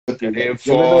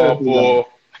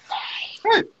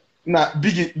Na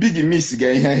Biggie miss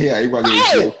ga ihe here ịgwa gị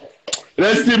eziokwu.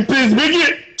 Rest in peace,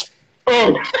 Biggie.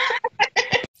 Oh.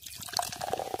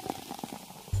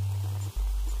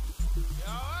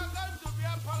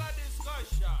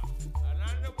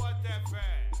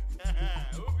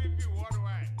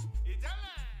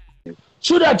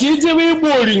 So that you do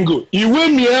boringo, you will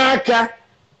me aka.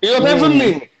 You never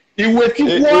mean. You will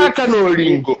keep aka no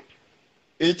ringo.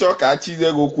 Ịchọ ka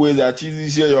chize go kweze achizi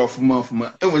isi ya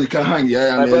ọfụma enwere ka hang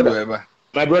ya n'elu ebe.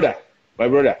 My brother.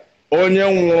 Onye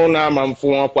nwụrụ na ama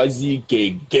mfu akwazi ike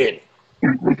again.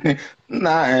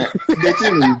 Nah, the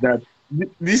thing is that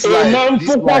this life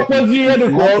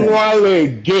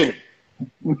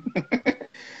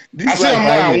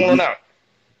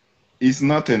is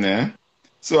nothing, eh?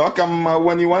 So how come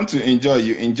when you want to enjoy,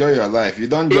 you enjoy your life. You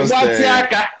don't just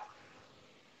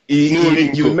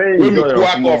you may enjoy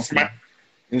your life.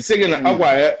 In second,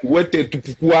 I wait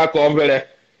to work over.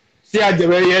 See, I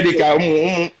very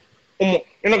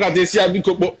you know, got this year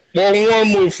because one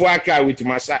more for aka with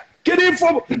my side. Kidding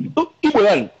for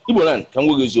Ibolan, can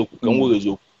we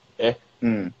go? Eh?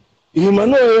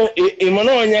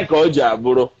 Imano, Yaka,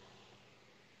 bro.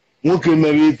 Muki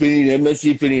maybe penny and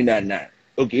messy penny that night.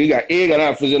 Okay, you got egg and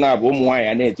half an hour, why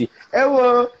and it.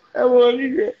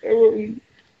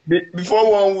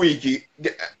 Before 1 week,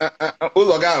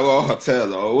 Ulaga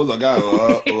hotel or Ulaga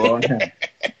or.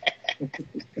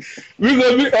 We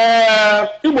go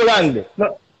Ibolande.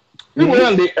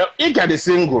 Ibolande, he got a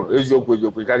single, is your good,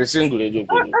 you got a single, is your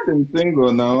good. Adam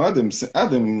single now, Adam,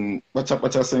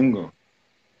 Pacha single.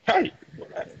 Hi,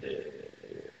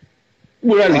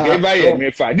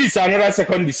 Ibolande, this is another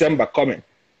 2nd December coming.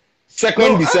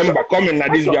 2nd December coming, now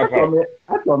this Japan.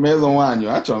 I told me one,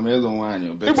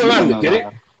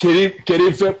 Ibolande,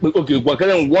 okay, but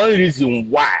one reason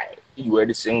why you were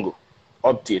the single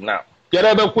up till now. Get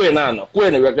out of Queen Anna,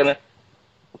 Queen,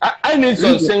 I need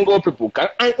some single people.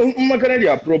 I'm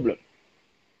a problem.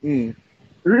 I'm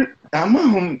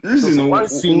reason one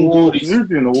single reason.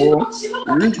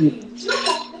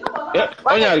 Yeah,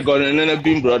 I got another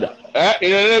beam brother.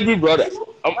 In another beam brother.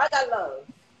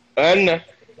 And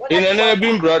in another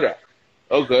beam brother.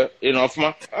 Okay, enough,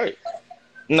 ma.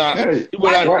 Now,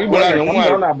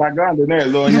 Iboland background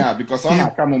because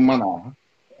I'm come on.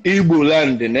 Igbo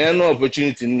land, there no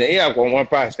opportunity. Near one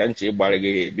pass can she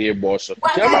be a boss. I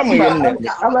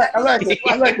like it.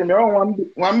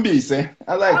 One piece, eh?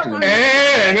 I like it.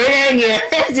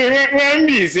 One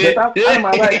piece.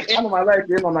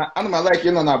 I'm like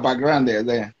on a background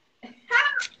there.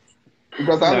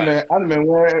 Because I'm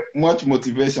much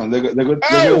motivation. They go.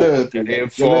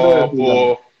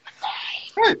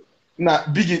 Now,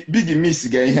 Biggie miss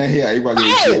again here.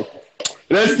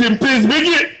 Rest in peace,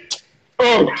 Biggie.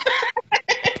 Oh,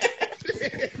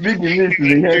 Big news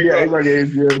in here.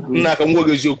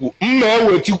 Nakamwogoku.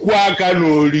 Aka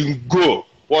no ringo.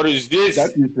 What is this?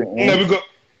 That is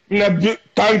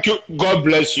thank you. God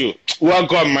bless you.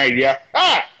 Welcome, my dear.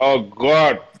 Oh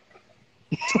God.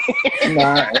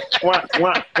 Why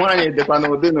the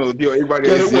panel didn't do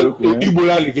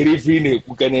Ibola very fine.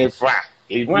 Who can fry?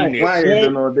 Why they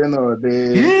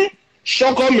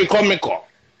Shoko.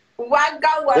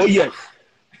 Oh yes.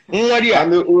 Ụdị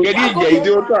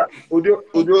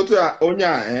otu a onye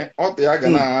a ọ tụ ya ga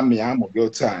na-amị amụ gị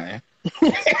otu a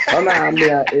ọ na-amị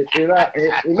ya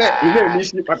ile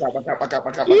isi paka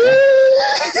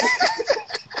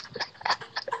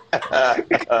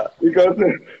because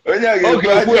onye a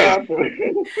ga-ekwe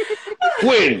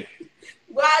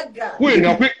Queen,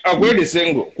 akwai the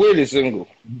single. Queen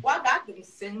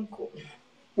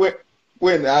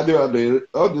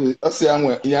ọsị ya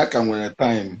nwe ihe aka nwere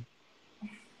time.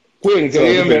 Queen,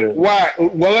 why?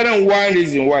 One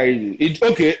reason why it's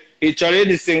okay. It's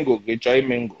already single. It's already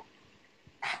mingle.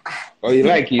 Or you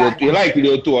like it too?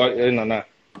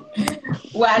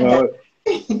 No.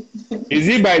 Is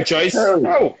it by choice?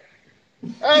 Oh.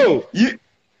 You,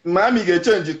 mommy get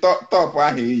change the top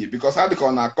here because I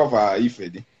can not cover if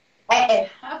it.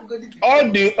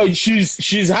 All the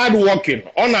she's hard working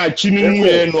on her chinning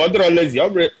and other lazy.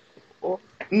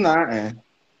 Nah.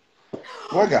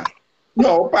 Waga.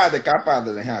 No, part the car part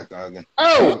of the hair again.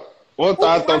 Oh, what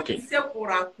are talking? I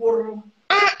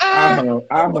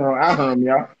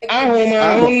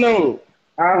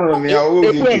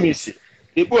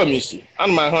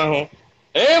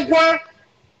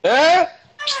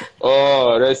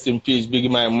oh, rest in peace,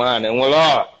 big my man. And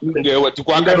well, get what to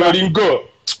quack and go.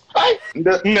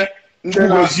 Then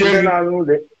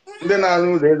I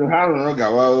know they don't have no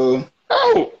go.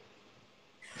 Oh,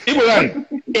 Ibolan,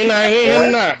 in a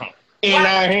hand now.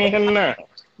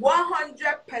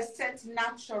 100%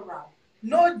 natural.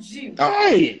 No gym.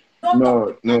 Hey.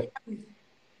 No.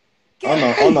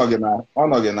 Ono gina.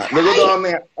 Legodo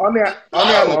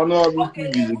ono ọrụ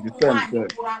TV the same thing.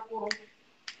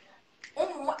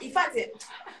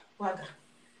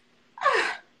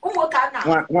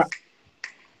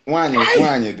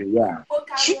 Nwanyị dị ya.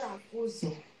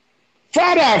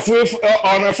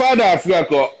 Father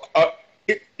Africa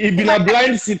ibi na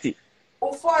blind city.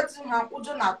 Ụfọdụ ha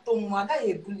ụjọ na-atụ m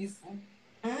agaghị ebulifu.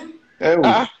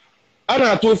 A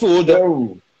na-atụ ofe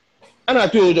ụjọ. A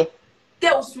na-atụ ụjọ.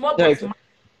 Nke small but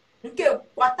nke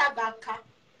kwata gị aka.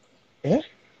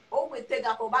 O wete gị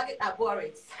aka ọba gị abụọ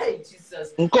say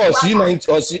Jesus. Nke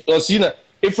osi na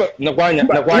ife nakwa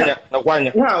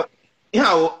anya. Ihe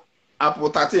ahụ apụ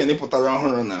 13 pụtara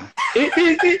ọhụrụ na.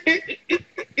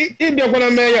 Ịbịakwana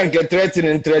mee ya nke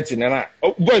threatening na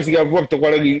boys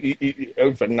ga-abụpụtakwara gị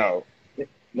efe na.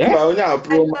 Onye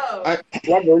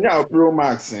ahụ Pro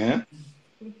Max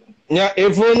nya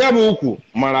efe onye bụ ukwu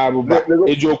mara abụba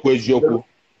eziokwu.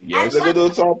 Yes.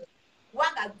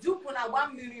 Waga dupu na agba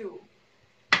mmiri o.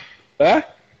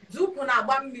 Dupu na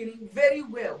agba mmiri very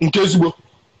well. Nke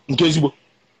ezigbo.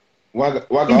 Waga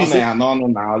ọ na ya n'ọnụ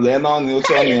na ole n'ọnụ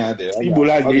otu ọnụ ya dị. Igbo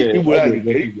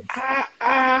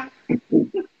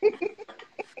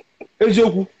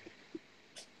eziokwu.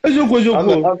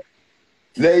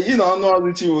 Lee yi na ọnụ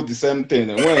ọrụ chi the same thing.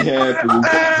 Enwe ihe pụrụ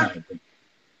iche.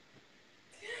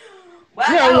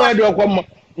 Nye nwa dị ọkwa mma.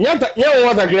 Nye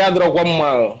nwatakịrị adịrọkwa mma.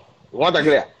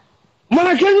 Nwatakịrị a.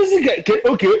 Mana ka anyị si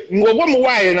oke ngwagwa m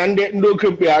nwaanyị na ndị oke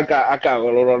mkpe aka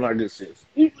lụrụ na gị.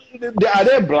 Are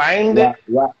they blind?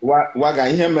 Waga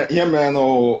ihe mere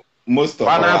no most of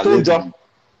our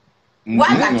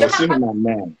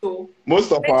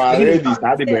most of our ladies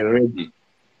had been ready.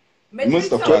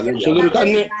 Most of our ladies.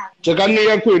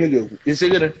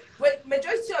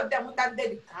 Majority of them that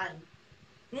they can.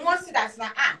 Most that's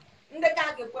na ndị ka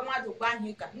ga-ekwe mmadụ gwa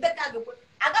anyị ka ndị ka ga-ekwe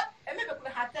aga emebekwa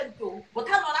ha tento but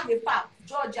ha nọ na the fact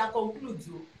George conclude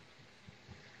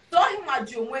so him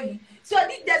aji onwe hi so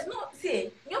there's no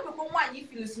say new people nwanyi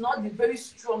feel is not the very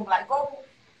strong like oh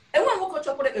enwe nwoke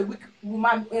chọkwara a weak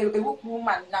woman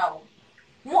now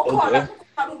nwoke ọla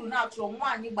nkwado na achọ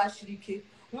nwanyi gbashiri ike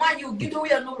nwanyi ugido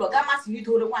ya n'ụlọ ga masị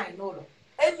n'idore nwanyi n'ụlọ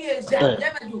emi eje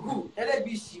emedu hu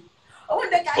elebishi o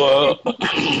ndị ka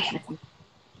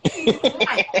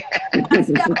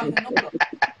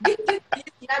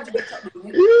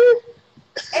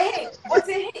Hey, but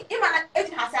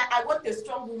I want a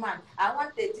strong woman. I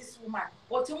want this woman.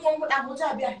 But you want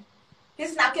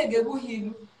he's not going to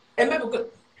him. And maybe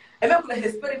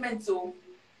experiment so.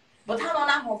 But how long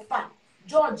have fun?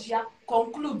 Georgia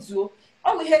concludes you.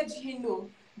 Oh, we had you know.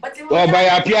 But by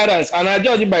appearance, and I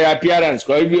judge by appearance.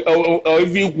 Or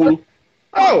if you could.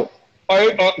 Oh, or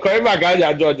if I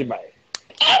got judge by.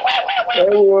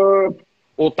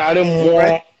 Otare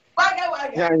mo.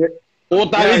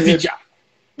 Otare teacher.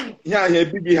 Yeah,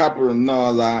 big happened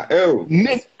no la. Oh.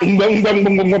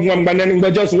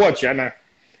 Just watch na.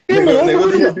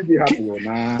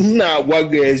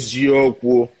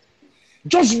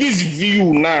 Just this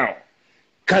view now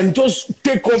can just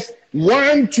take off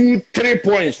 1, 2, 3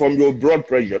 points from your blood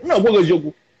pressure. No, what is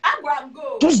your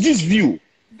just this view.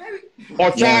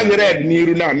 Or child red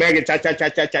niru now, make cha.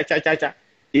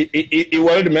 It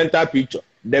was the mental picture.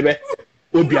 Debe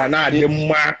Obiana de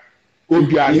ma.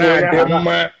 Every time, they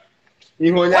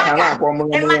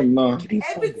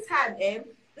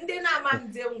na man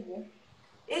demwo.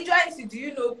 Enjoy do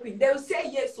you know Queen? They will say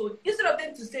yes. So instead of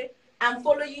them to say I'm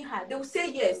following her, they will say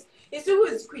yes. You see who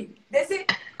is Queen? They say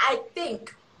I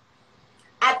think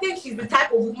she's the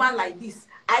type of woman like this.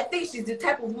 I think she's the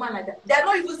type of woman like that. They're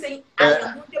not even saying I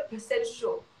am 100%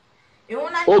 sure.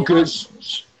 Okay,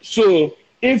 so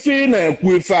if you na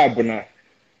fab na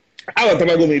I want to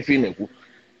go if you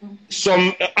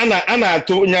some ana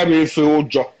atụ nya bụ efe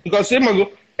ụjọ because ịma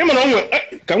na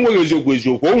ka m nwere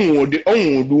eziokwu onwụdị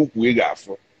ukwu ị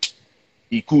ga-afụ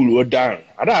ikulu down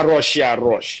ada rush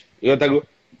ịghọtago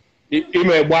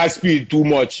ime gba speed too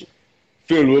much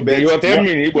fail obe ịghọta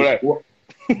mmiri igboro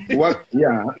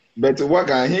but what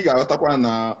can he ga-aghọtakwa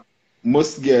na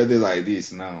most girls dey like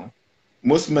this now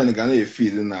most men can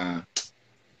feel na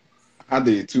how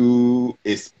they too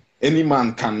any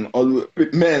man can always,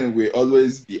 men will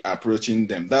always be approaching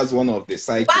them. That's one of the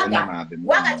cycles.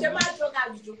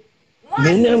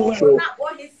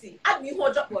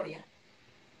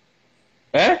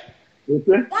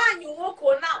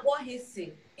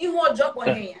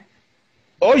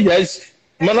 Oh yes.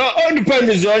 Man, all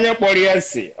depends on your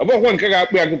policy. About one can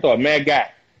be a mega.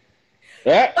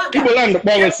 People learn the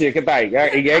policy.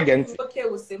 Okay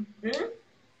with him.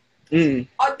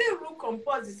 Or they rule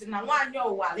composes na one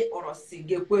your wale or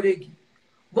sige kweregi.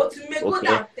 But to make good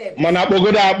attempt. Mana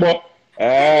go that bo.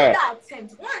 Good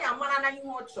attempt. One ya mana na you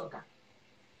hot sugar.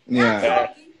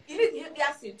 Yeah. You need to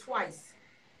hear say twice.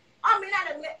 I mean,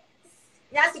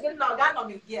 yes, you can log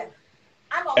on again.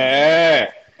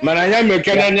 Mana ya me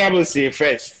can ya say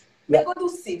first. They go to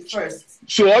say first.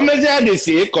 So o me they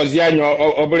say cause ya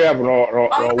nyo obere abro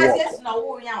yes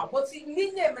no ya but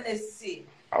me name na say.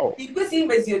 Oh. It goes in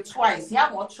with you twice. Ya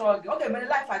mo chog. Okay, my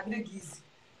life I drink easy.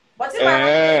 But if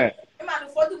I man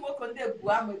for the work on the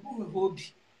bua me bu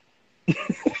hobby.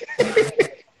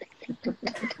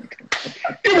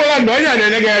 Ibo la no ya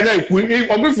na ga na ku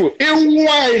ogbefo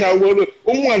enwa na wo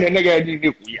onwa na ga di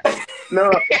ku ya.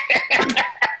 No.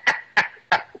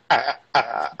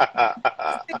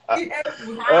 I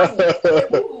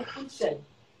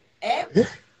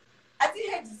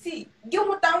think see, give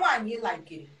what that one you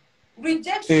like it.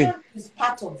 Rejection is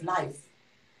part of life.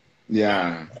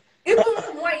 Yeah. Even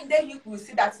when there you will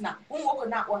see that now.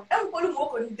 Na one. Everybody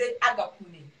work on the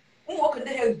agapuni. Work on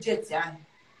the reject ya.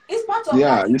 It's part of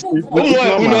life.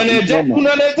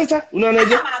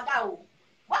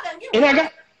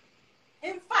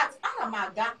 In fact, I'm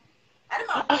a guy.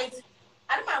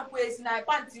 I'm wait na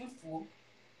panting fool.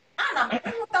 And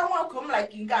I'm come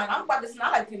like in Ghana. I'm but it's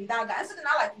not like in Daga. I said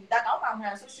not like in Daga. I'm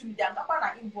on social media. I'm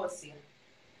not invoicing.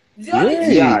 The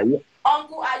only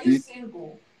uncle, are you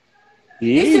single?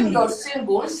 If you're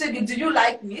single, do you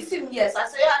like me? If yes, I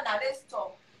say, yeah, now let's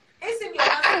talk. If you're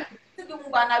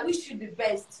not, I wish you the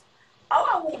best.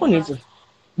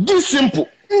 This simple.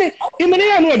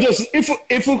 Just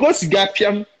if we go to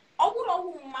Gapiam.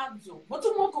 But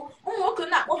all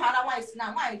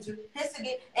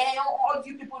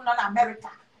you people not America.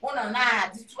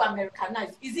 These two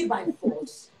Americanized. Is it by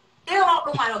force? They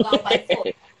don't know by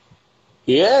force.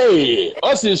 Yeah,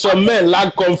 also some men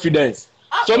lack confidence.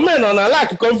 Some men on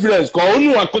lack confidence. Cause only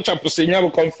one coach up to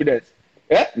have confidence.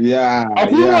 Yeah.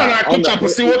 Who want coach up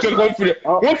to work confidence?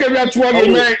 What can be two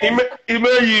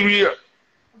email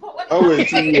Always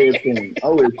two-way thing. I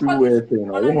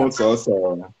won't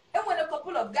also. And when a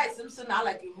couple of guys now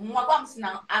like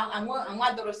now I'm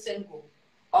not single.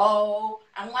 Oh,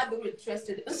 I'm not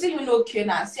interested. See you know okay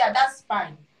now. See that's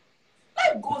fine.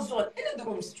 Life goes on. Any the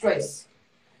room stress.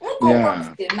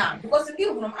 Yeah. Now because the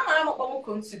give them I'm not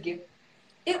going to give.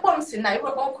 It comes in now.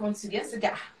 You're going to get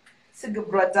say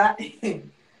brother.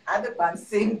 I don't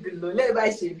saying below.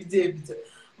 Let me be there.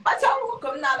 But I won't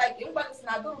come now like anybody's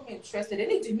not don't be interested. They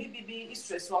need to maybe be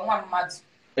stressed on 1 month.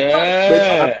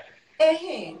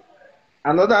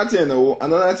 Another thing,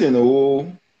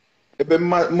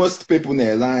 most people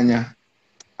na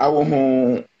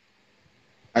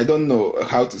I don't know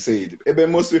how to say it.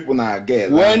 Most people na girl.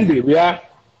 When yeah,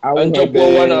 and to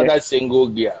go one other single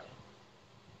girl.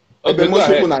 Okay, most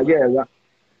people na girl.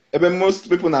 Most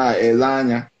people na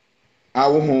elanya.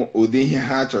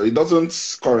 It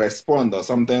doesn't correspond or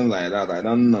something like that. I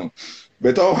don't know.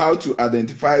 But how to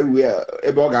identify where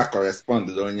eboga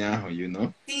corresponds, you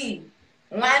know? See,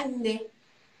 one day,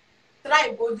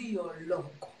 try go do your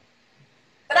luck.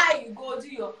 Try you go do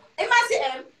your.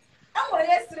 Imagine, I'm going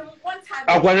to ask him one time.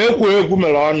 I'm going to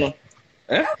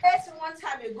ask him one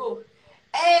time ago.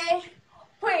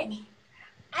 When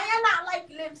I am not like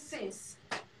him since.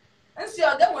 And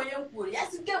so then when you put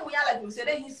yes, again we are like we said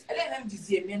he's let him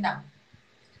disease me now.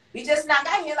 We just not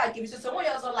got here like him, so someone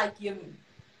else like him.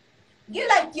 You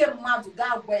like him man to go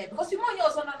away because you want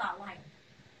yours on our line.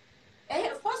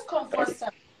 First come first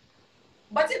serve.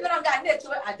 But if you don't got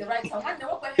nature at the right time,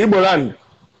 Ibolan,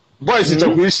 boys, it's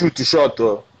a shoot to short.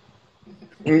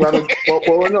 Igbo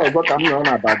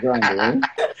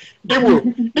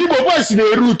boys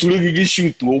dey root to give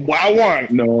shoot to one.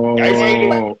 No.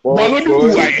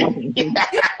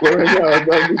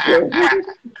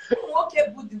 Okay,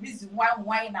 but the reason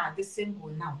why now the single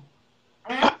now.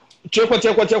 Chekwa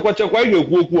you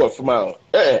go ofuma.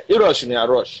 Rush na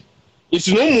rush. It's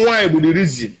no why but the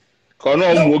reason. Ka no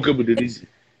umuoke but the reason.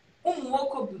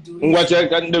 Umuoke but the reason. Ngwa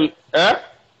check and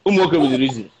umuoke but the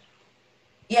reason.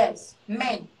 Yes,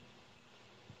 men.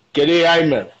 Kede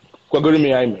amen. Kwagoro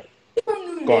mi amen.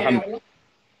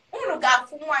 Unu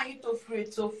ga-afụ nwaanyị tofuru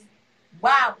etofu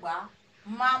gbaa agba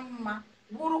mma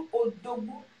bụrụ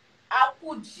odogwu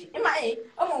akwụji ịma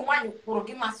ụmụ nwaanyị kwụrụ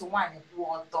gị masị nwaanyị kwụ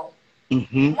ọtọ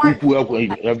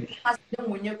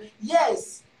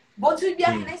yes but we be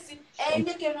honest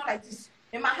they cannot like this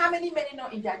how many men know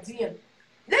in their DM.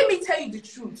 Let me tell you the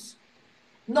truth.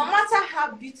 No matter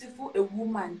how beautiful a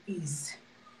woman is,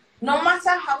 no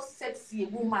matter how sexy a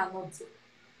woman is,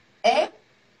 it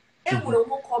would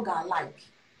walk like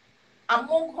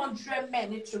among 100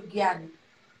 men.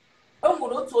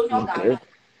 Okay.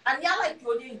 And you're like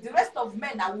the rest of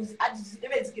men that will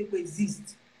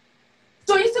exist.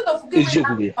 So instead of giving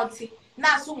her party,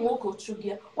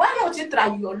 why not you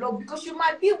try your love? Because you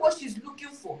might be what she's looking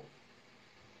for.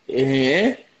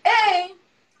 Eh? Hey.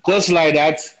 Just like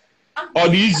that. Or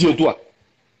the easier to.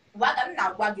 Waga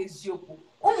na waga eziokwu.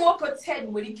 Ụmụ nwoke 10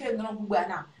 nwere ike nọrọ ugbu a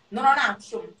na nọrọ na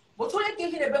achụ m. But onye ka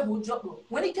ihe ebe bụ jọkpụ.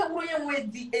 Nwere ike bụrụ onye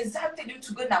nwe the exact thing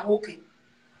to go na nwoke.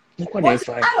 But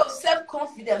out of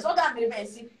self-confidence, all that may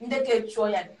see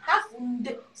half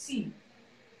see.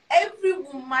 Every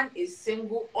woman is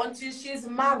single until she's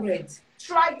married.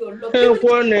 Try your luck.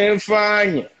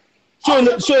 Fine.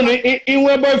 So in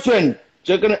your boyfriend,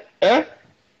 check eh?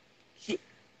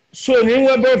 So in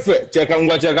your boyfriend, check I'm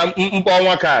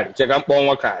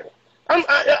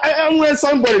when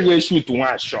somebody will shoot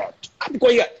one shot. I'm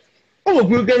going. Oh,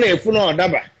 we're gonna phone on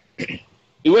daba.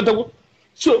 You want to?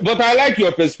 So, but I like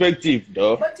your perspective,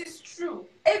 though. But it's true.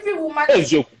 Every woman.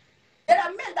 There are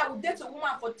men that will date a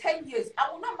woman for 10 years. I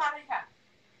will not marry her.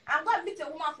 I'm going to meet a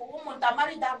woman for 1 month and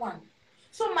marry that one.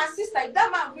 So, my sister, if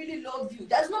that man really loves you,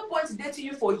 there's no point dating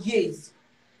you for years.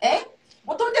 Eh?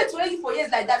 But don't date you for years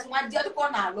like that. One the other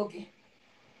corner, okay?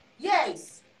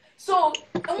 Yes. So,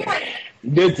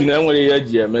 dating,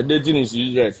 dating is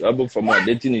useless. For my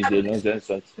dating is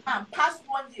nonsense. Past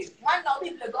 1 year. One now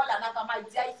leave the girl and after my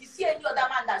dear. If you see any other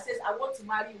man that says, I want to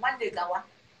marry you, one day, gawa.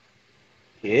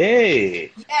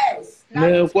 Hey. Yes.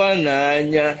 No one,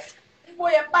 Anya.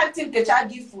 Boy, a parting the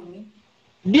child give for me.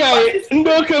 Dear,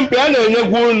 no company, no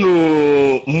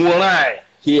Murai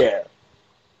here.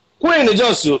 When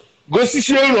just go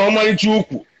see no money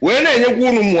to when I know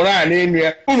Murai name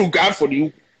here, who got for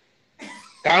you.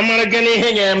 Come on again,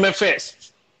 hang me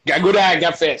first.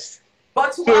 Gagoda first.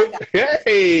 But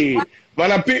hey,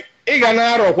 man, I pick an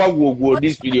hour of what will go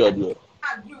this period.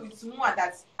 I agree with more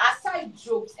that aside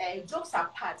jokes, jokes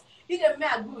apart, you may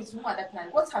agree with more that plan.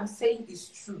 What I'm saying is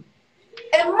true.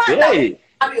 A man that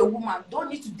marry a woman don't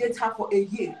need to date her for a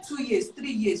year, 2 years, 3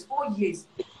 years, 4 years.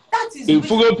 That is if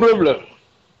you got problem.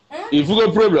 If you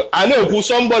got problem, I know who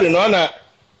somebody on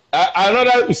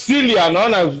another silly and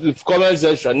on a comment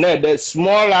section. The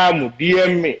small arm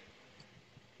DM me.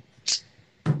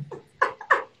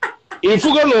 If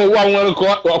you go one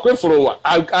okay for a while,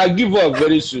 I'll give up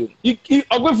very soon.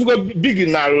 I'll go for big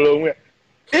in our long.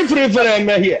 If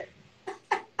I'm here.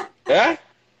 Yeah?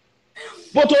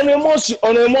 But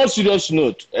on a more serious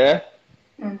note,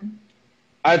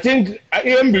 I think I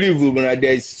am believable that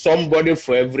there is somebody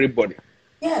for everybody.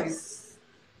 Yes.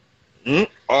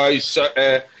 I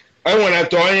want to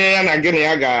tell you and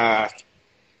again,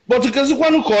 but because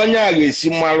one corner is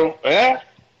similar,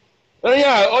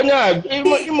 Onya,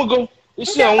 you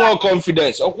see, I want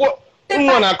confidence. Of what?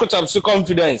 One I could have some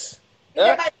confidence.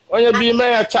 On your be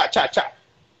my cha.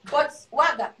 But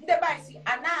Waga, the bicy,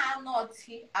 and I'm not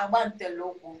here. I want the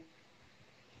local.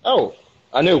 Oh,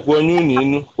 I know when you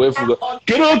need where for go.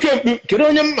 Get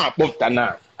on your map of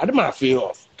Tana. I don't feel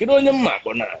off. Get on your map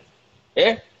on that.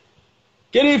 Eh?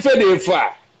 Get it for the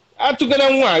fire. I took it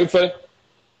on wife.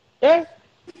 Eh?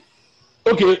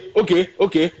 Okay.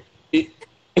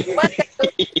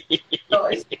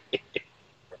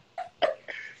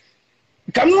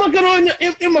 Come look at on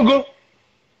your go.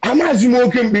 I'm as you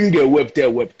can bring the web there.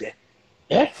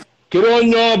 Eh? Get on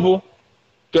your boo.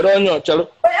 Get on your child.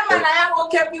 I am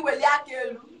okay with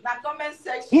Yaku. Na comment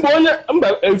section.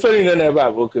 I'm feeling never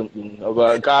okay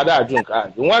about card. I drink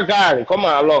card. One guy, come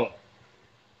along.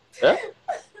 Eh?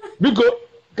 Because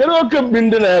get okay bring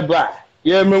the neighbor.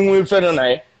 Yeah, me we friend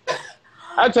I.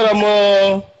 I tell them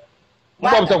more.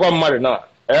 What to come marry now?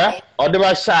 Eh? Or they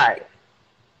were shy.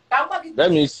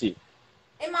 Let me see.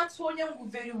 Emma told you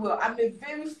very well. I'm a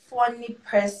very funny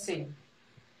person.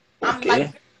 I'm okay.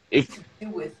 Like if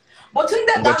with. But in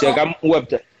the check I'm web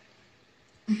there.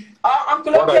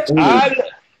 Uncle,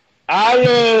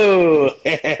 hello.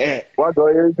 What do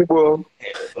you people?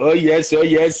 Oh yes.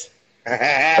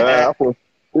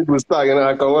 People start and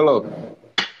I come along.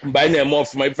 By name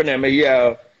of my friend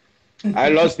here. I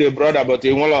lost a brother, but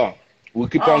he won't. We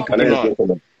keep on keeping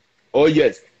on. Oh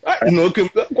yes. No,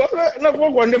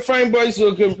 when the fine boys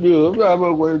so can do.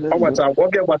 What's up?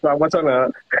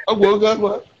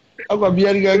 I got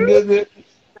beer.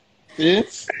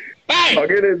 Yes.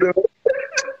 Okay,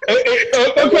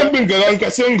 Okay,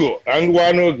 been single and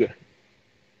one other.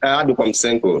 I do come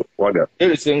single. What?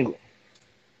 Very single.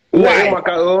 Why?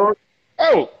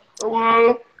 Oh,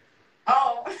 well.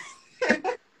 Oh.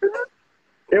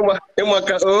 I'm my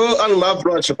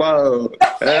brother.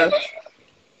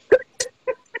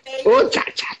 Oh, cha.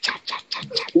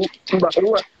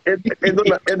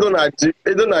 Edona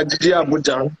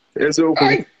Abuja. It's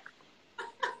okay.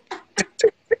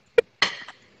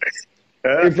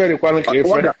 Ifere kwanu ka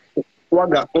ifere.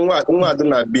 Waga nwa dị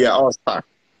na bia all star.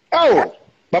 Oh,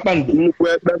 Papando. Nnukwu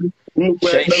ekpem.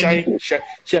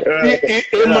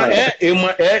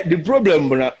 The problem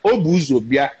bụ na ọ bụ ụzọ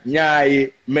bịa nye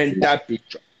anyị mental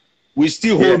picture. We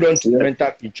still hold on to the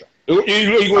mental picture. You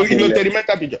the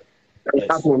mental picture.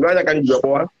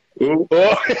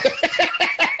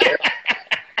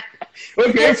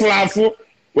 Okay, Flafu.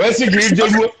 Where's the green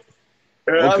jumbo?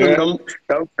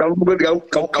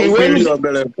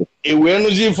 Ewe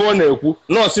nuzi phone ekwu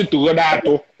no si to go that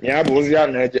ya bụ ozi a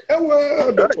na-eje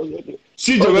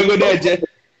si jowe go eje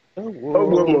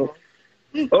ogwomo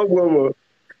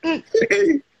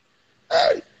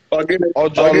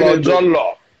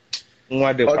ọjọlọ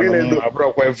nwa dị kwa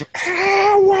abụrọkwa efu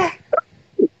awa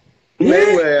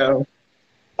na-ewe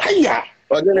aya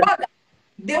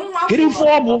kiri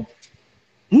fọ bụ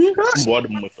mgbe ọ dị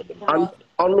mmefe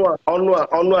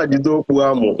ọnụ a jide okwu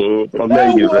amụ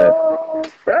omeghịve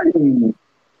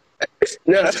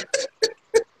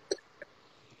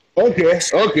Okay.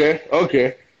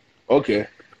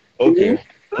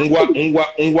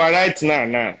 Ngwa right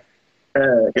now.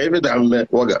 Ka ebe da mme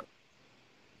waga.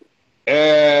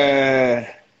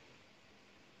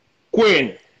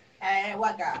 Queen.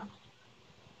 Waga.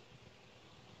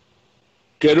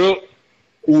 Kedu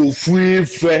ofu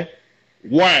ife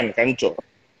one ka nchọ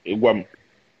ịgwa m.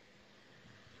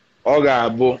 Ọ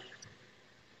ga-abụ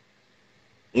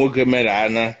nwoke mere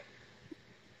ana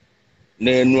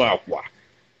n'enu akwa.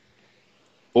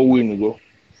 O win go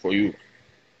for you.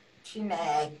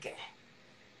 Chineke.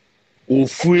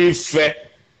 Ofu ife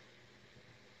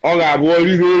ọ ga-abụ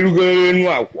erugo enu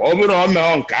akwa. Ọ bụrụ na ọ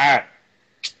mee nke a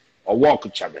ọ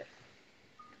wọk chabe.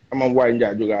 Ama ngwa ndị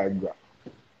ajụghị ajụ a.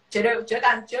 Chere.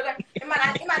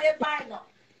 Ịmana ebe anyị nọ.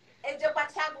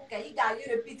 Ejekwacha agụ ka ị ga-ayụ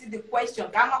repeat the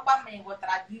question ka amakwa ma ị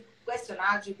ghọtara the question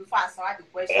ajụ before answer the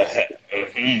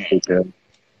question.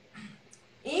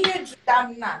 Ihe jụga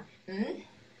m na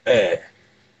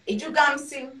ịjụga m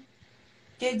si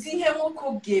kedu ihe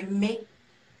nwoke ga-eme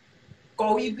ka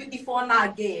ife ọ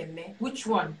na-aga eme which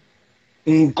one?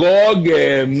 Nke ọ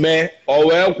ga-eme ọ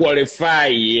wee qualify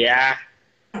ya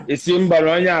isi mba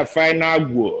na onye a final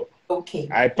gwuo. Okay.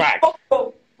 I pack.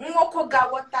 Nwoke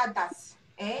ga-aghọta that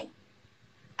I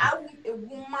want a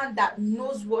woman that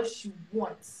knows what she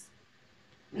wants.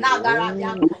 Now that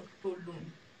control.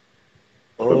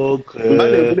 Okay.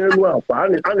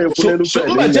 So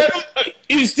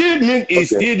it's still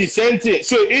the same thing.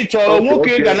 So each other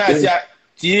nwoke ga na say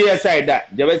tie side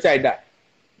that, jebe side that.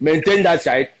 Maintain that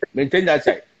side.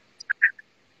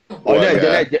 Oh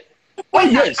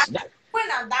yes.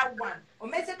 When I'm that one, or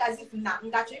make it as if na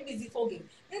ngacho busy for game.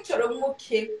 Nchoro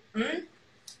nwoke,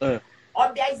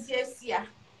 obia isia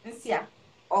nsia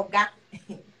oga.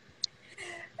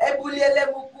 Ebuliele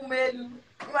mukumelu.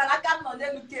 Imana kam no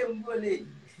nelu ke mbole.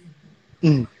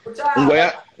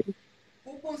 Ngwa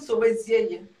ukwu nsowezie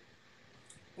ye.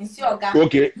 Nsi oga.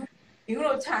 Okay. You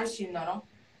know change no.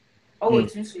 Oh,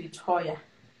 it's to try ya.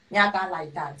 Nyaga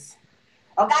like that.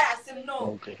 Oga asim no.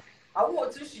 Okay. I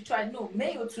want to try no.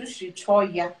 May you to try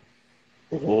ya.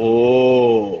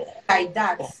 Oh. Like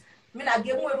that. Me na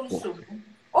game we so.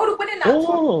 Oh, look when na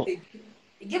talk.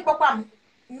 Give papa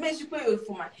meji pe yo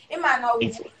fuma. E ma na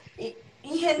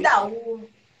ihe nda wo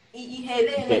ihe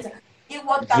le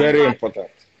very important.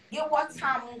 You what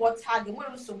time the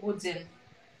we so good in.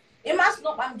 E must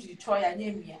not am ji try ya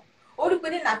name ya. Oh, look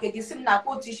when na ke gisim na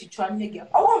ko ti shi try nege.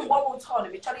 Oh, ngwa wo tell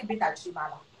me chori bit at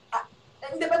chimala.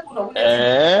 Ndebe ku no.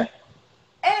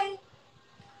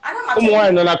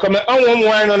 Wine on a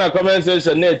comment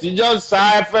section net. You just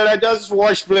just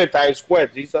wash plate, I squat.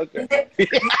 It's okay.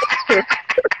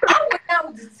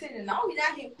 Now we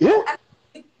not him. Yeah.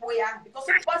 Because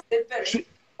what's the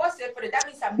that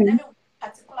means I'm never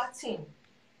particular thing.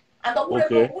 And the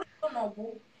okay.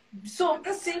 So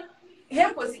see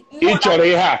him was each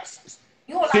other has.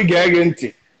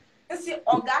 See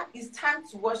Oga, it's time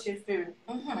to wash your face.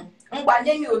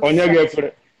 On your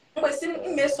girlfriend.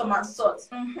 Make some salt.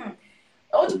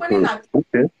 Okay.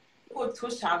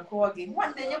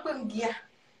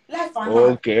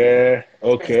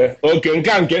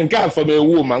 Nke for the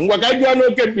woman. What I do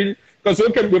not get because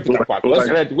okay put apart. What's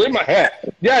right? With my hair.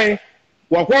 Yeah.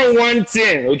 One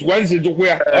thing. It once to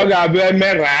where Oga be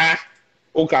mera.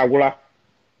 Okagula.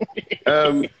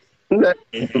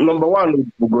 Number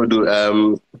one we go to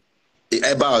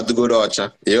about to go to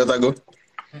Ocha. You got to go.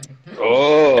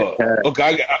 Oh,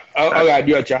 okay. I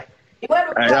do it. I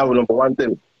have number one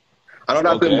thing.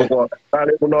 Another thing before I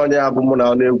don't know any album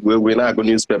on we not go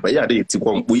newspaper. Yeah, they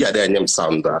we are there name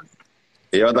sound.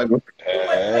 You got to go.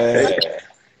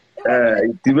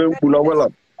 Even pull well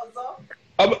up.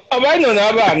 Obaino na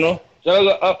aba no.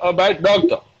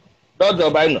 Doctor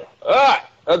Obaino.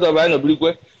 Doctor Obaino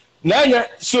birikwe. N'anya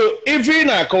so if ị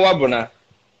na-akọwa bụ na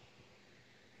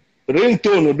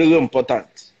ringtone dị important.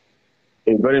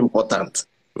 Very important.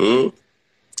 Then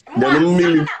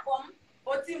mmiri.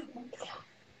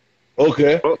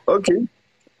 Okay. Okay.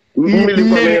 Mmiri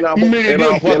mba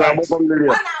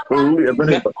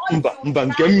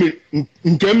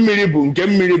nke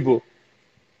mmiri bụ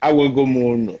awego m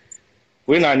unu.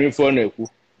 Wee na-anụ ife ọ na-ekwu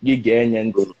gị ga-enye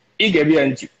ntị. Ị ga-ebia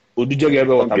ntị oduje gị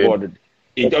ebe wọta bọọdụ dị.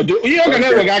 Ihe ọ ga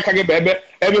na-ewe gị aka gị bụ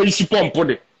ebe isi pọmpụ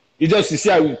dị.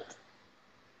 Ijosisi ahụ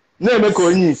na-eme ka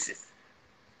onye isi.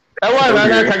 Ewe na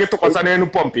anya aka gị tụkwasị n'elu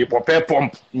pọmpụ ịkpọpe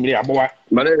pọmpụ mmiri agbụwa.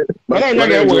 Mana onye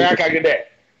ga-ewe aka gị dị.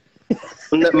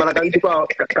 Mana ka ndị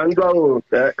ahụ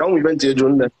ka m ibe ntị eju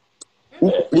nne.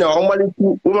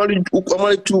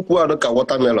 Ọmalịcha ukwu ahụ ka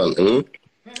watermelon.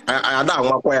 Ada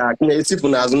amakwa ya aka na-esipụ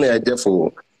n'azụ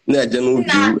na-eje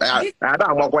n'ubi. Ada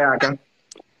amakwa ya aka.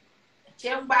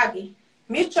 Chemba gị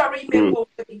ma ị chọrọ ime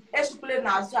obi esupụle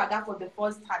n'azụ aga for the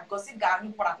first time because ị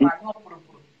ga-anyụ kpọrọkpọrọ anyụ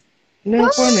ọkpụrụkpụrụ.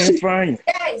 Yes,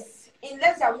 in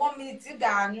less than 1 minute ị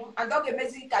ga-anyụ and ọ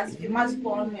ga-emezi ka si mazi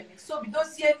kpọrọ mmemme so bido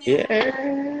sie n'ihu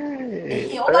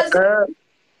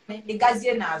ị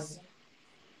gazie n'azụ.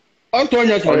 Otu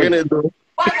onye chọrọ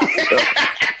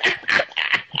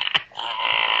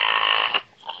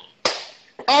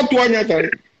otu onye chọrọ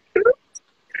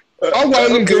ọ gwara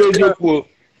gị nke eziokwu.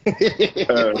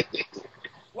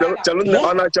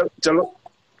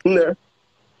 Nne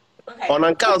ọ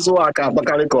na nke azụ aka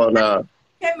agbakarị ka ọ na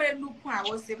mere nnukwu a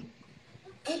wosi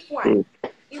ukwu a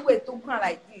iweta ukwu a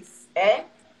like this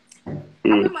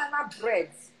na bread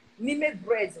n'ime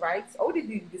bread right all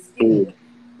the skin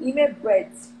n'ime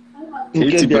bread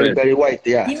nke very white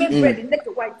ya n'ime bread nke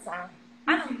white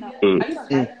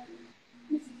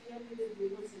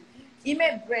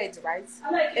ime bread right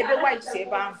ebe white si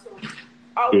ebe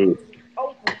ahụ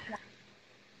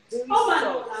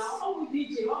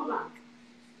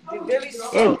the very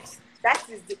soft. That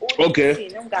is the only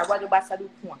thing.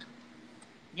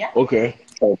 Yeah. Okay.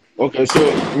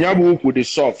 So nyabu ukwu the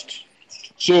soft.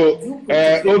 So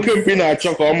okay pina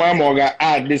choka oma mo ga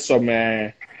add some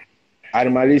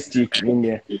animalistic in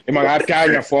here. E ma ga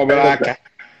anya for aka.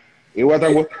 E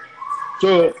wata go.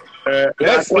 So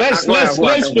let's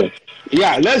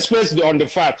face on the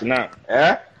fact now.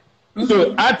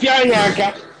 So anya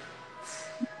aka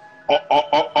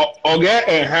ọ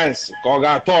ga-enhance ka ọ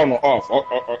ga-turn off ọ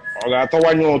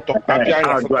ga-atọwanye ụtọ apịa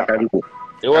anya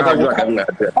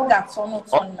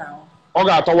ọ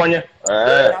ga-atọwanye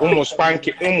ụmụ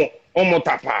spanki ụmụ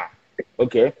tapa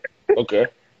okay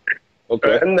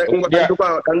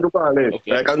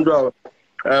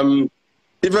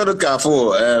ife ka afọ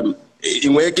ị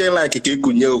nwere ike like ka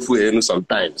ekunye ofu enu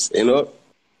sometimes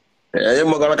onye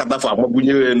magara katafu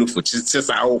amabunye enu fu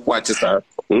chisa akwụkwọ achịsa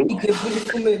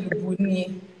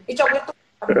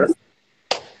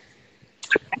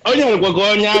onye ọrụkwa ka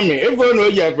onye amị ebe na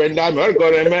o ji efe ndị amị ọ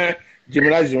rịkọrọ eme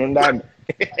gymnasium ndị amị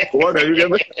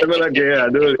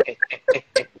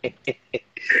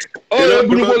onye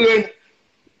burukwa gị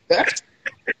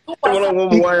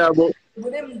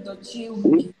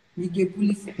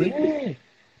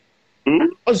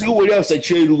ọ sị gị were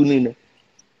ọsachie iru niile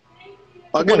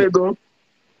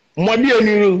mmadụ ya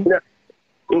n'iru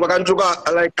ngwaka nchụkwa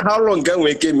like how long can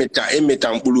we ke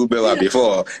emecha mkpụrụ ube wa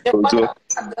before otu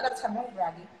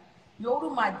yoru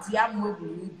ma dia mo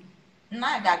buru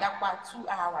na ga-agakwa 2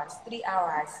 hours 3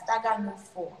 hours taga no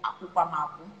 4 akwụkwa ma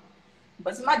akwụ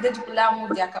but ma dejipula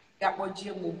mu dia ka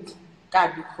kpojie mu ka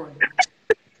biko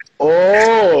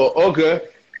oh okay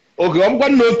I'm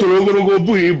going to toro ogologo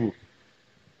bu ibu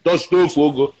just ofu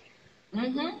ogo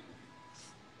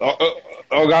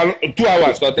oga 2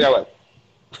 hours or 3 hours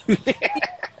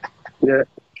yeah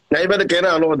na ibe de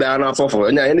kena no da na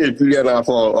afofo nya ina epiri na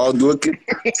afọ ọdụ oke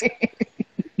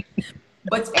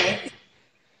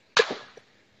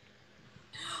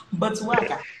but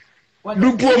waka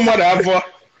dupuo mmadụ afọ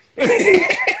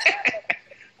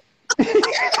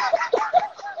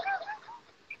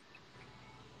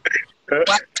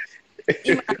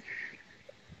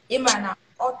Imana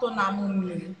auto na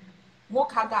mmiri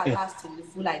nwoke a ga-last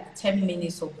for like 10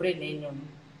 minutes of brain enyo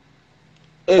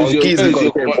nwoke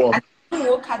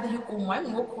adịghị ka nwa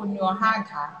nwoke onye ọha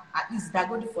ga at least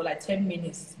dagodi for like 10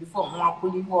 minutes before nwa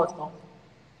kwụli ọtọ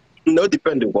no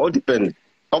depend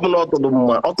ọ bụ na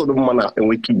ọtụdụ mma na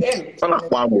enwe ki ọ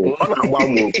na-agba amụ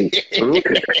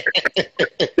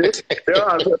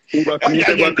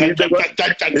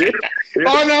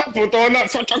ọ na-apụta ọ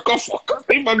na-afọchakọfọ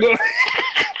ịgbago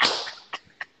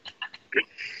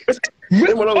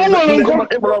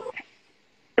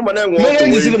Mere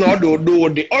ngi na ode.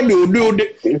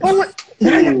 Oh,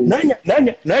 nanya.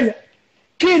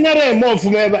 Ki na re mo fu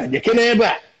me ba, je ke na ebe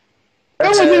a. E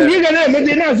wo ni ga na me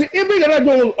de na so, e bi ga na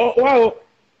do wa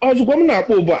o zu ko m na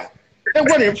akpọ ụbọ a. E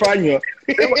gwa na ife anyo.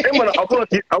 E mana abụrụ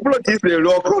ka isi eri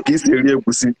ọkụ ka isi eri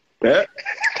egusi.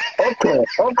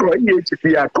 Ọkụ ihe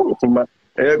echipi ya akọ ọfụma.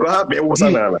 Ego ha bụ ịwụsa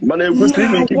n'ala. Mana egusi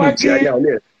ime ike imechi anya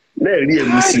na-eri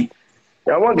egusi.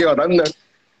 Ya nwa gị ọda nne.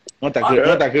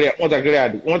 Nwatakịrị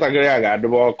a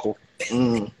ga-adụba ọkụ.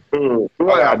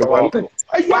 Nwa ya adụba ntị.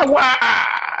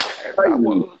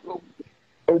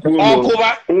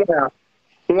 Ọkụba.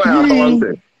 Nwa ya atọwa ntị.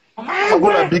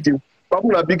 Ọ bụ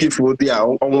na bigi fụ ụdị a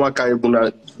ọnwa ka egwu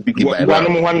na bigi banyere. Gwanụ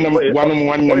m nwanne m.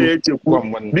 Onye echekwu.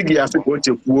 Bigi ya sị ka o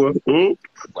chekwuo.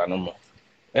 Gwanụ m.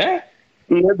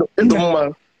 Ịdụ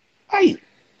mma.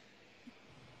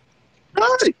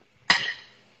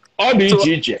 Ọ dị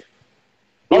iche iche.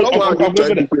 Ọnwa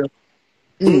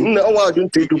ajụ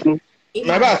ntị itukwu.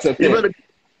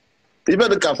 Ibe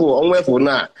dị ka fụ ọnwa efu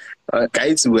na ka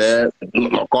isi wee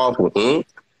nọkọ ọfụ.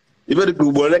 Ibe dị ka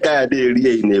ugbo ole ka ya dị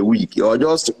eri in a week or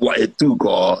just a two ka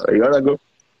ọ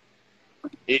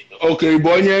Okay, ịbụ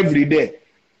onye everyday.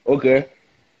 Okay.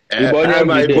 Ịbụ onye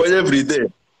everyday.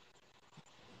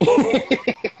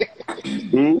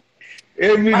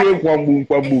 Everyday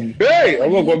kwamgbum. Hey, ọ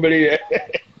bụ kwambere ya.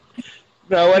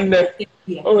 Na nwanne.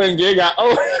 O nwere nke ga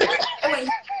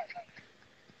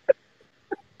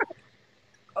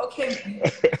Okay.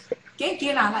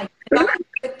 Can I like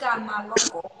ka na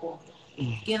loko.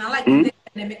 Can I like the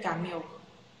make a meal?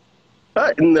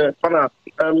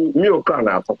 Milk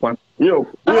na afọkwa. Milk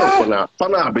na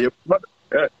fana abụ.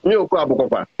 Milk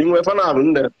abụkwa. Inwe fana abụ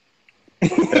nne.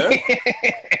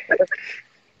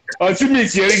 Ọtí mi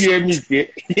ti eri gị emi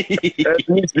ike.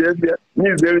 Mi ti eri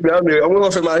bịa ọmụghị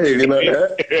ofe ma ha eri na.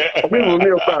 Ọmụghị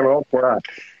milk a na ọkwụrụ a.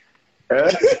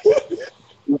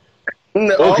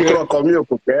 Nne ọkụrụ kọ milk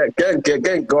nke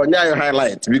onye anyị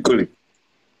highlight bikoli.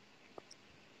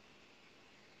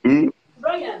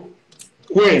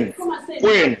 Queen.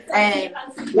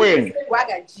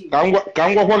 Ka m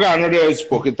gwakwa gị another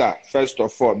expo kịta first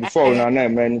of all before una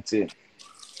na-eme anything.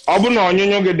 Ọ bụ na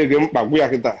onyonyo gị dị gị mkpa gwa ya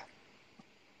kịta.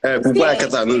 Gwa ya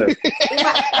kịta nne.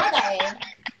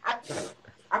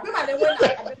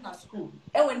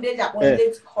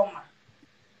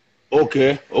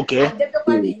 Okay.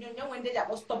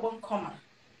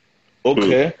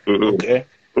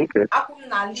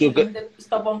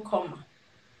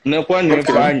 Nekwa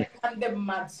nyefe anyị.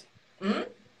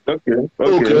 Okay.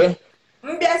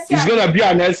 It's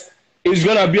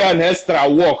gonna be an extra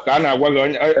work. A na-agwa gị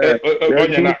onye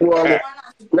na.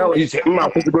 Mma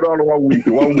akwụsịgoro ọrụ one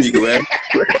week wee.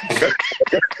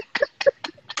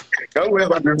 Ka m wee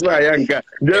batịsị ya nke a. A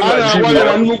na-agwa gị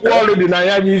na nnukwu ọrụ dị na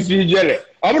ya bụ isi ijele.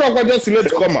 Ọ bụrụ just a late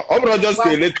comer. Ọ bụrụ just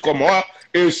a late comer or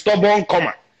a stubborn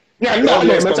comer. Ya ndị a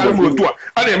na-emeta m otu a.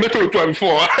 A na-emeta otu a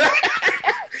before.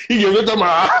 Ị ga-emeta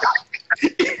ma ị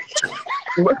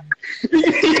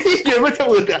ga-emeta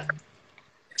otu a.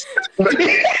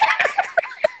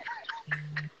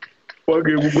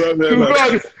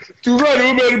 To run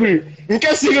Uber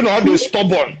nke si gị na ọ dị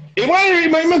stubborn. Ị maghị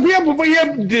ihe bụ ihe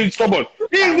dị stubborn.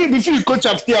 Ihe before you coach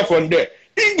up here from there.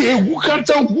 Ị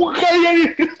ga-egwukacha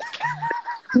ihe.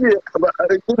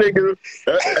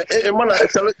 Mana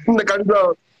nne ka ndị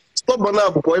ahụ stubborn na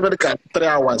bụkwa ebe dị ka 3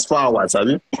 hours 4 hours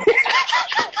abi.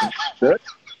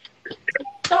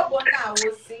 Stubborn na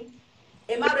wosi.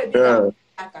 Emare bi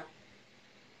aka.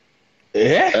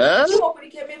 You open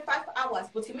the 5 hours,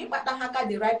 but you mean haka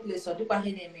the right place or do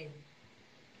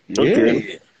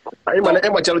okay. Mana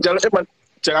ema chalo ema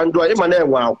chara ndụ ema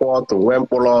na-enwe akwa ọtụ nwee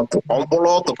mkpụrụ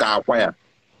ọtụ ka akwa ya.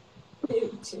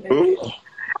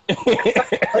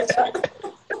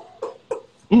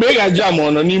 Mgbe ị ga-aja m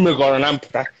ọ nọ n'ime ka ọ nọ na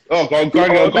mpụta. Ọ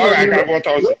ga-aga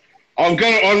pụta ọzọ. Ọ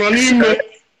nọ n'ime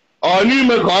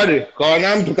ka ọ dị ka ọ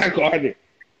na mpụta ka ọ dị.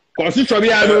 Because chọrọ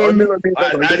ya n'olu.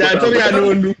 Chọrọ ya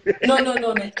n'olu. No.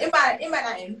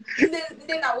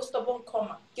 Ndị na stubborn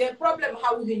comma. Ke problem ha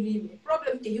wuhe n'ime.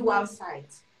 Problem ke you outside.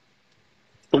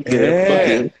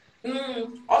 Okay.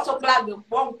 Also glad the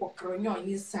bomb kwọkọrọ onye on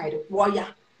inside. Kpọọ ya.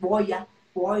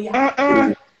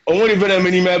 O nwere ife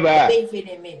na-eme n'ime ebe a.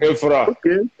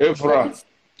 Efra.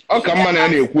 Ọ ka mma na ya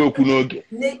na-ekwu n'oge.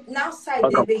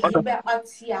 N'outside ebe ibe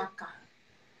akpati aka.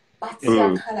 But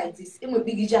like this, it will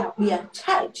be a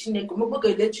child. Chineke, mo go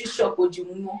electric shock oji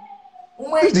nwụọ.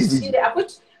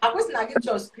 I was not get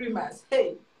your screamers.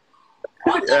 Hey,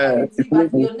 but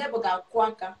you never got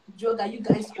quacka. Joga, you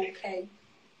guys okay?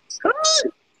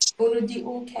 Okay.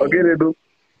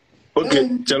 Okay,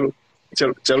 chalo.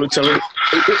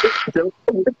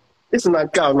 isi na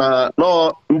nke a na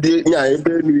nọ ndị nya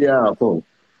ebe mmiri ya afọ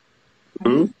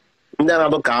ndị a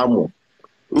na-adụ ka amụ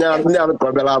ndị a na-adụ ka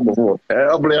ọbịara amụ hụ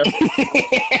ọ bụrụ ya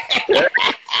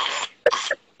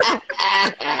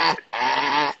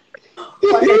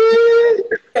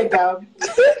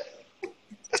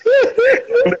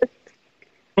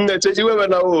nne chechi webe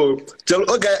na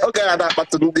oge a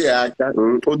na-akpatụ ndị a aka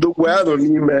odogwu ya nọ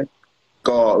n'ime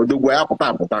ka odogwu ya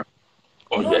pụta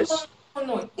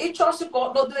ịchọsi ka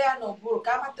ọ dodo ya n'ụbụrụ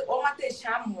ka ọ mata echi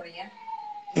a mụrụ ya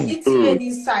itinye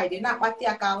n'inside na-akpata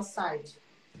ya ka outside.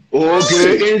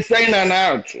 Okay, inside and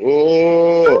out.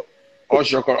 Oh,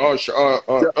 shokor. Oh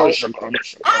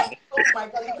my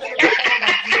God.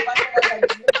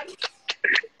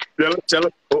 Chelo.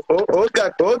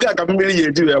 Oga ka mmiri ya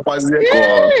eji wee kwazie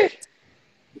ka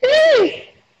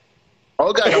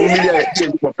oga ka mmiri ya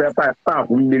eji kpọpe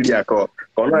paapụ mmiri ya ka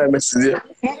ọ na-emesizie.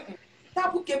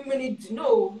 Tapu ke mmiri dị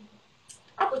no.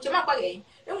 Akpọche makwa gị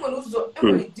enwere ụzọ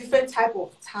enwere different type of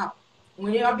tap.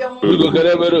 Nwere ọbịa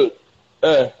nwere.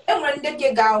 Enwere ndị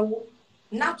ke ga-awụ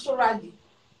naturally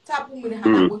tapu mmiri ha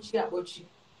na-akpọchi.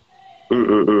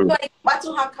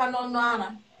 Kpatụ ha ka n'ọnụ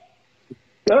ara.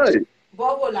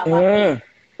 Bubble la.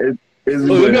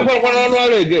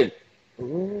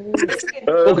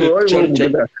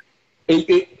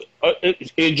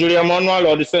 Ejiri manual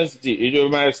or the sensitive. Ejiri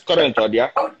my current audio.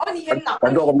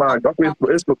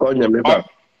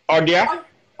 Audio.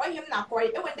 On him na koi.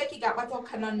 When they kick abato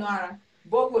kananara,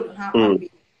 bubble ha wapi.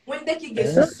 When they kick get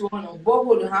susuono,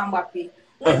 bubble ha wapi.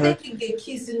 When they kick get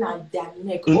kissing na their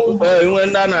neck.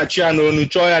 When na chia no nu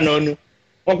choya no nu.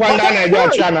 Okwanda na ga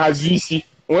chia na azisi.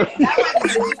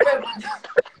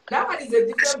 That one is a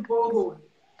different borehole.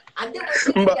 And then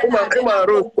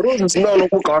Rose is not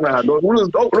local corner. Rose is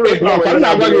not happy.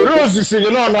 Rose.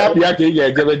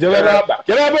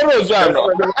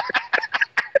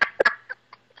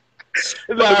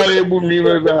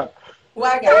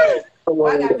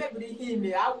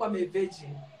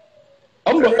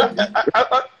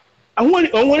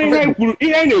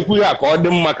 Ihe a na-ekwu ya ka ọ dị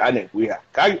mma ka a na-ekwu ya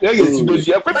ka a ga-esi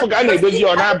dozie ekwepụ ka a na-edozi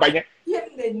ọ na-abanye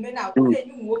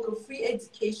free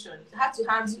education how to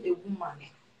handle a woman.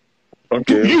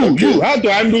 You how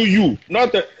to handle you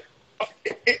not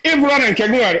ịbụrụ na nke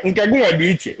gị nwa dị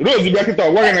iche Rose bịa kịta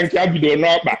ọgwa gị na nke a bidoro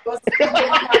n'ọkpa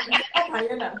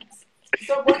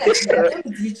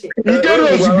nke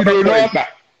Rose bidoro n'ọkpa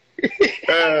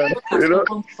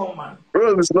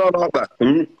Rose is not ọkpa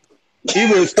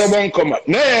Ibe stubborn comer.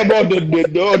 Na ebe odo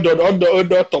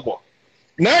tọgbọ.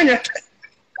 N'anya.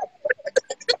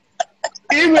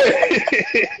 Ibe.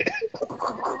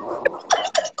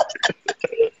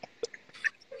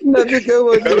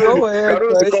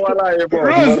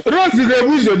 Rose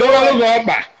ga-ebu ụzọ dọwara gị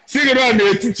ọkpa. Si gị nọ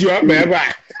n'etiti ọkpa ebe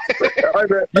a.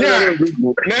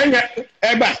 N'anya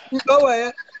ebe a.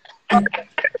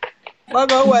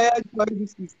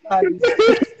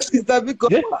 Sister biko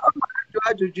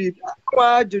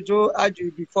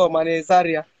ajụjụ before mana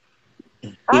Zaria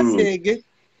asị gị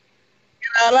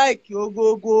kira like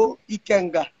ogogo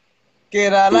ikenga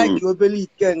kira like obele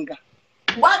ikenga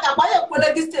why you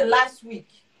put this thing last week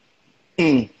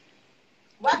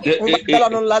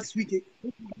last week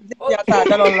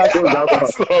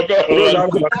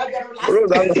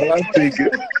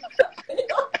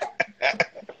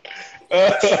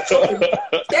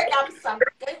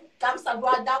Kamsa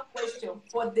brought that question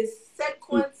for the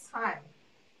second time.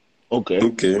 Okay.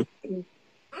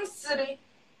 I'm sorry.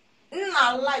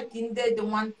 Not like in there the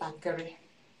one takere.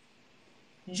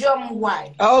 John,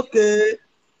 why? Okay.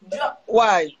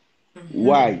 Why?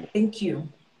 Why? Thank you.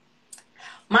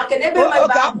 I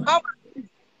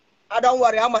don't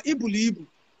worry. I'm a ibu.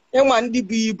 I'm ndi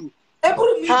bu ibu.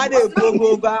 How they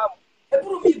go.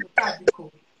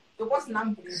 It was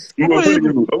number. I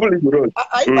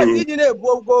didn't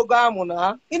go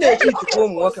gamma. In a cheat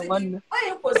home work one. I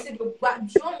impossible, but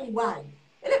John, why?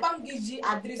 Elebam gives you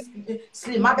address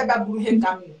slim. I better bring him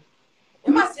coming.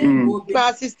 You must say,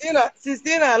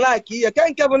 Sistina, like you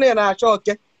can't come in a shock.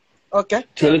 Okay.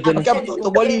 Come on,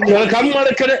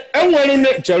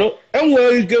 and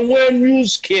when you wear new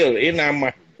skill in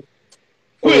Amma.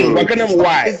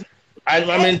 Why?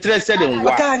 I'm interested in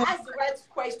why. That's the right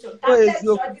question.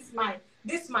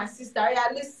 This my sister. Yeah,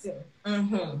 listen.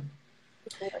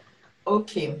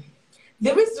 Okay.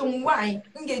 The reason why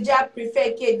I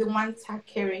prefer the one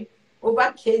takere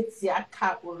over kids ya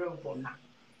ka orobona.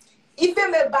 If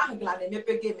you me bangla me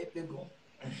pege me pego.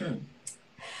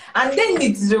 And then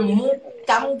it's the move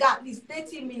come at least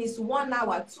 30 minutes, 1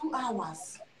 hour, 2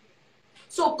 hours.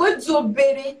 So could you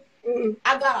bury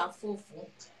I got a fufu.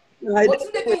 But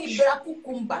today can you better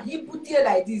cucumber? He put here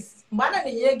like this. Man,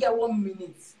 and you get 1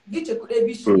 minute. Get your could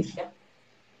be shit.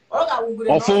 All I will go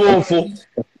Ofu.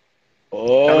 Carlos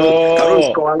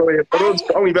Oh. Carlos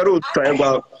we better try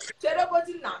about.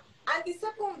 And the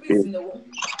second reason,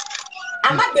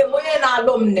 I'm not the way in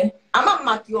alumni. I'm not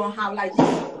mark your hand like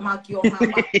this. Mark your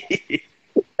hand.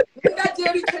 That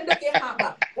Jerry Chenda can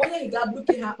have. When you got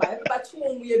looking at everybody 2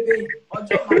 we obey or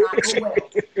John well.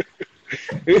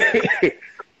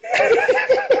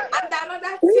 And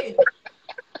another thing,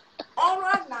 all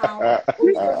right now,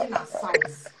 we don't in our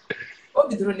size.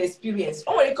 Obi through an experience.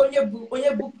 Oh, when you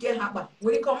book get haba,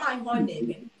 when you come my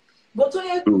honey. But when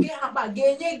you get haba,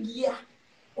 get gear.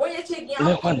 When you check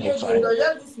out, you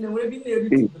just never been able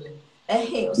to.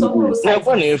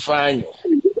 So Fine.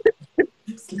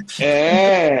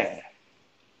 Okay.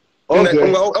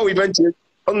 Oh, eventually.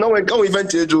 Oh, no, we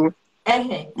eventually do.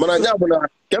 Mananya buna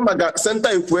kemba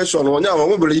center equation onya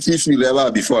we believe if you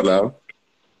ever before now.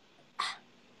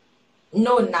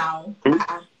 No now.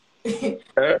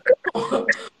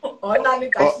 Ona ni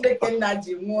ka shile kenna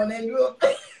ji mo na lu.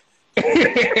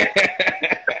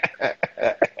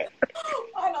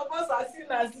 Ona boss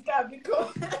asina sika biko.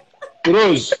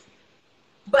 Rose.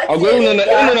 But I'm going to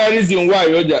reason why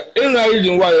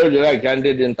you're like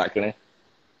candid in tackling.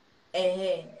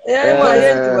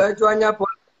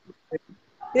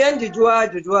 Ihe njiju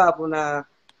ajụjụ a bụ na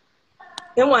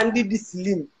ịnwa ndị dị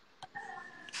slim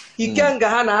ike nga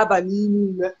ha na-aba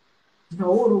n'ime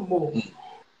ume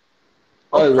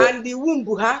and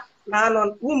wumbu ha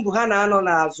na-anọ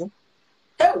n'azụ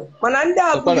mana ndị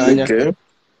abụghị ike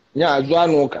ya azụ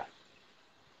anụ ụka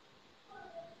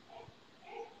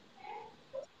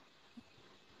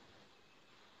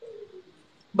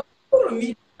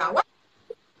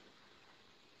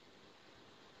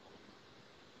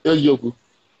eziokwu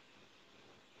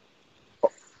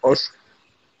Okay.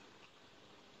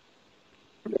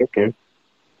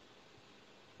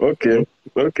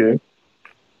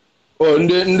 Oh,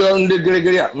 ndị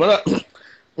gịrịgịrị a mana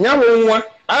ya bụ nwa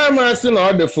a masị na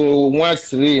ọ dị for nwa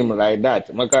slim like that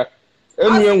maka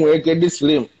enyi ya nwere ike dị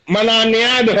slim mana anị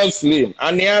ya adịghị slim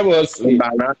anị ya bụ slim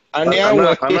anị ya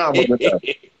nwere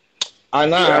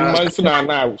ana amasị na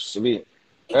ana slim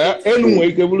enu nwere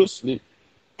ike bụrụ slim.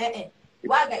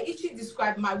 Waga, if you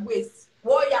describe my waist,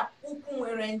 what ya ukwu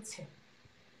nwere ntị.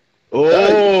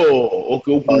 Oh,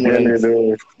 okay, ukwu nwere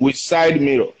ntị with side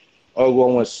mirror. Or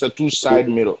one was two side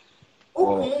mirror.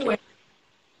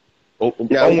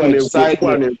 Side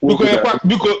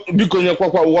because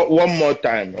one more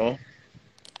time, huh?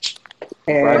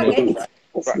 One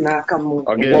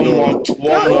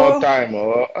more time,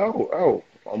 oh,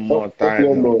 one more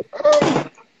time.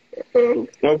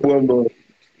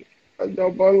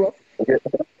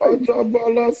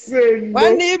 Ọjọ́bọ́lọ́ sẹ́yìn.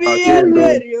 Wọ́n ní bí yẹn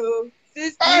lórí o.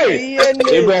 Sísí yẹn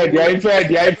lórí o. Ifẹ̀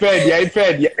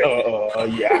díẹ̀.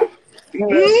 Ọ̀ya.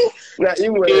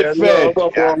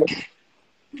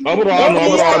 Ọ bụrụ ọnụ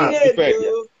ifẹ̀ díẹ̀.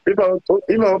 Ife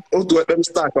otu ekpem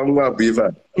stack ọnwa bụ ife.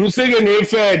 Nsị gị na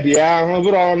ifẹ̀ díẹ̀ ahụ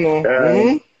bụrụ ọnụ.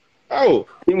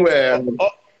 Inwe.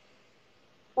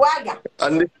 Waga.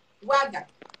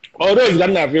 Ọ Rose ga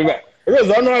na afọ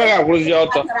Rose ọnụ agaghị akwụsị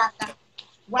ọtọ.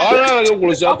 Ọnụ agaghị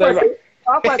akwụsị ọtọ ebe. Ọ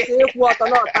kwesịrị ịkwụ ọtọ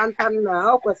n'ọtanta nna.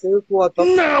 Ọ kwesịrị ịkwụ ọtọ.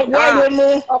 Nna gwa m.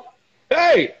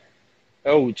 Hey.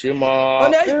 Chima.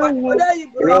 Onye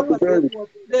yiburu ọ kwesịrị ịkwụ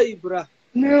ọtọ. Onye yiburu a.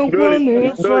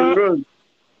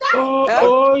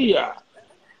 Oh yeah.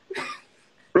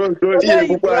 Onye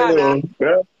yiburu a na.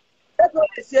 Ego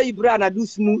esi yiburu a na do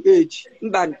small age.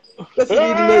 Mba kwesịrị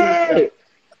ịdị n'eyi.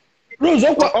 Rose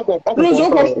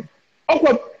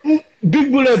ọkwa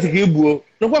big bullet ka ibuo.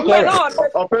 N'okwa ka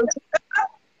offense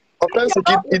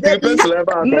it pencil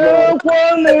ebe a.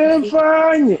 N'ekwa na-efe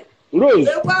anyị.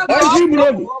 Rose, ọjị buru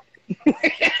obi.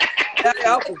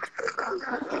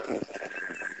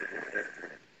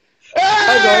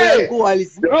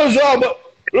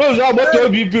 Rose about to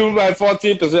be built by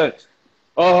 40%.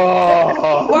 Oh.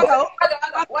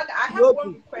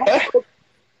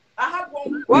 I have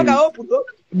one.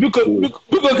 Because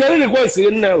can you request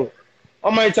it now?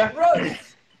 Oh my God.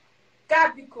 Rose.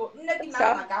 Kabiko, nne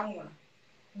na magamwa.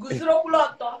 Guzuro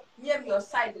kuloto, near your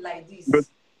side like this.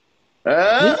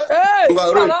 Rose,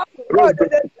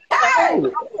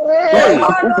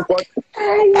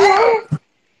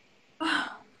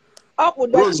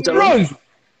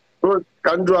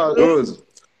 Kandra, Rose.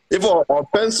 If our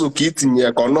pencil kit in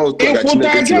your corner, to I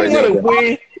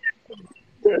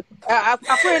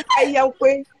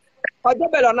quit. I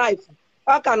double a knife.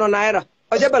 I can on Ira.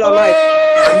 I double a knife.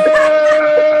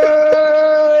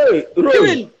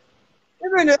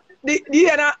 Even the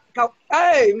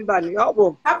Hey, mbani, ọbụ.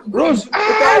 Rose,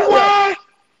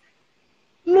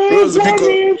 Rose,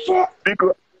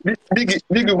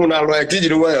 biko mụ na-alụ ya ka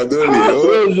ijiri nwayọọ doli.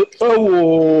 Rose,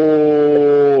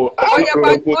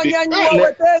 Onye anyụọ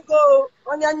weta ego.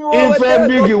 Onye anyụọ weta ego. Ife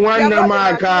bigi nwanne m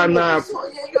aka na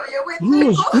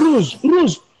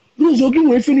Rose, oge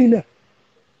nwee ife niile.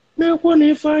 Na-ekwe na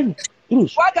ife anyị.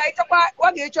 Rose.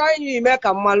 Wa ga-echọ enyi ime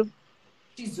ka mmalụ.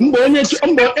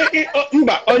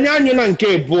 Mba, onye anyụ na nke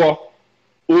abụọ.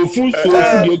 Ofu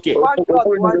dị oke.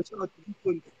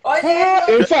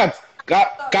 In fact,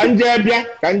 ka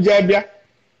nje bịa.